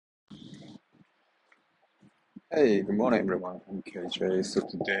Hey, good morning, everyone. I'm KJ. So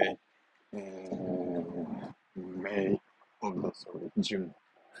today, May, oh no, sorry, June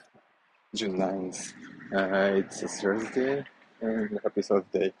 9th. It's a Thursday, and happy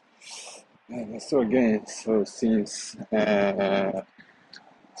Thursday.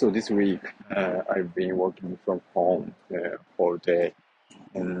 So this week, I've been working from home all day,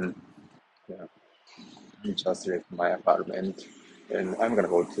 and uh, just left my apartment, and I'm gonna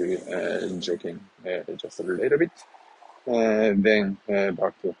go to jogging just a little bit. Then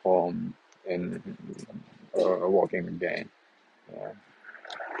back to home and walking again. Yeah.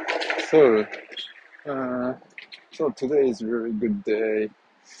 So, uh, so today is a really good day,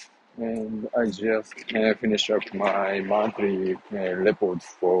 and I just finished up my monthly report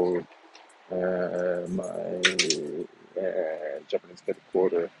for my Japanese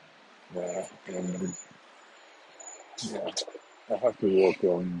headquarters. And yeah, I have to work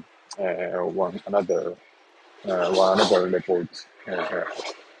on one another report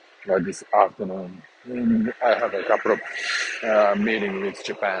this afternoon. And I have a couple of meeting with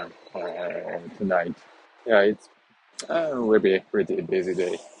Japan tonight. Yeah, it's will be a pretty busy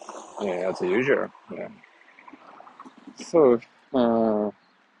day, as usual. Yeah. So, uh,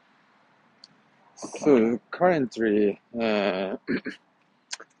 so currently,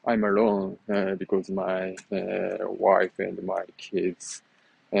 I'm alone because my wife and my kids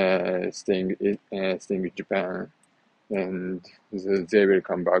staying in Japan, and they will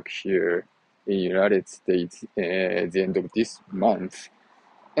come back here in United States at the end of this month.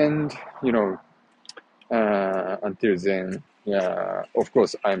 And you know, until then, yeah, of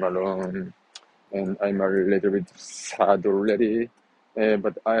course, I'm alone and I'm a little bit sad already.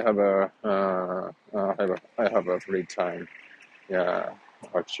 But I have a free time. Yeah,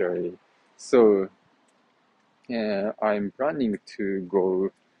 actually. So I'm planning to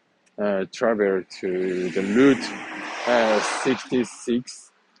go travel to the Route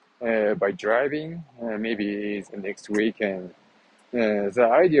 66 by driving. Maybe the next weekend. The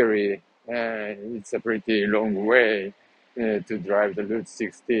ideally, it's a pretty long way to drive the Route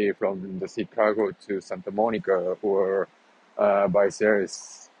 60 from the Chicago to Santa Monica or vice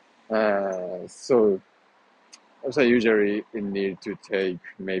versa. So usually it need to take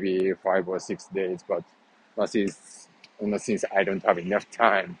maybe 5 or 6 days, but since I don't have enough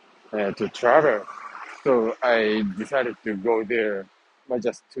time to travel, so I decided to go there by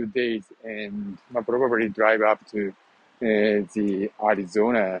just 2 days and probably drive up to the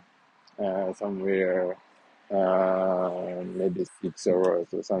Arizona somewhere, maybe 6 hours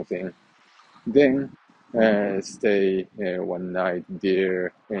or something. Then stay one night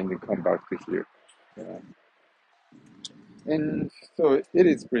there and come back to here. Uh, and so it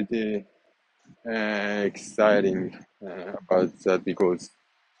is pretty exciting about that because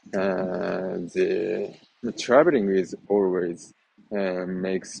the traveling is always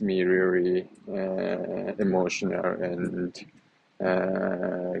makes me really emotional and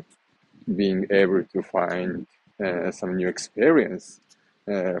uh, being able to find some new experience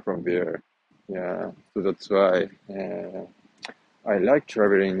from there. Yeah, so that's why I like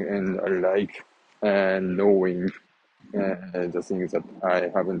traveling and I like knowing the things that I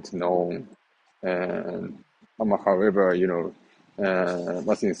haven't known. And however,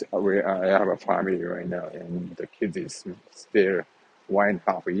 but since I have a family right now and the kid is still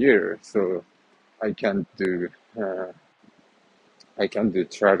 1.5 years, so I can't do uh, I can't do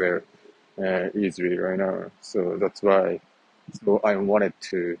travel easily right now. So that's why. So I wanted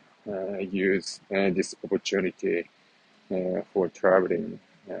to use this opportunity for traveling.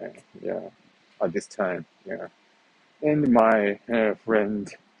 Yeah, at this time. Yeah, and my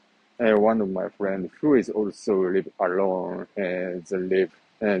friend, one of my friends who is also live alone and live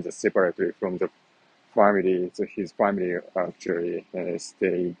and separately from the family. So his family actually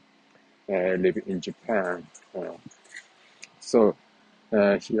stay live in Japan. Uh, so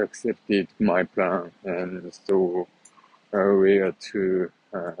he accepted my plan, and so we are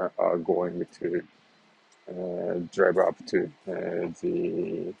going to drive up to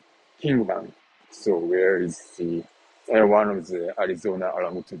the Kingman. So where is the one of the Arizona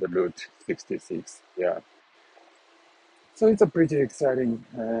along to the Route 66? Yeah. So it's a pretty exciting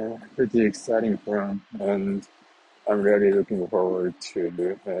plan, and I'm really looking forward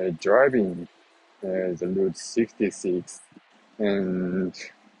to driving the Route 66 and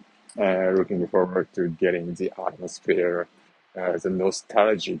looking forward to getting the atmosphere, the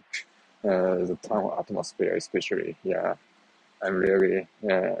nostalgic, the town atmosphere, especially. Yeah, I'm really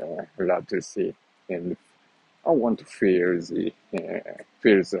glad to see, and I want to feel the yeah,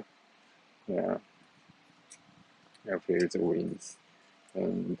 feel the winds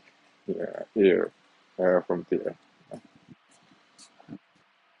and yeah, air. from there.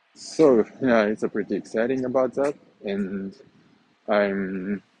 So yeah, it's a pretty exciting about that, and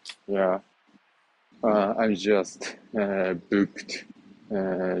I'm yeah I just booked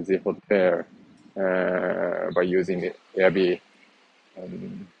the hotel by using Airbnb.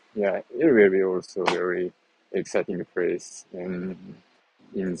 Yeah, it will be also very exciting place and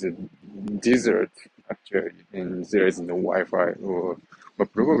in the desert actually, and there is no Wi-Fi or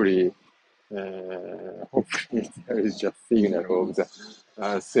but probably hopefully there is just signal of the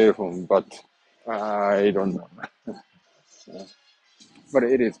cell phone, but I don't know. But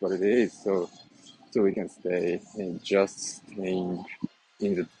it is what it is. So we can stay and just staying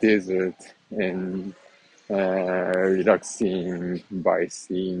in the desert and relaxing by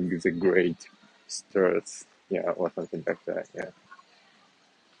seeing the great stars, yeah, or something like that. Yeah.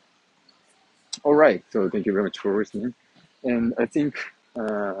 All right. So thank you very much for listening, and I think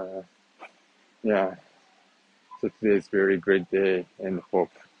yeah. So today is very great day, and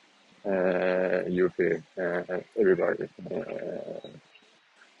hope you feel everybody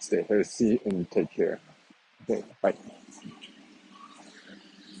stay healthy and take care. Okay, bye.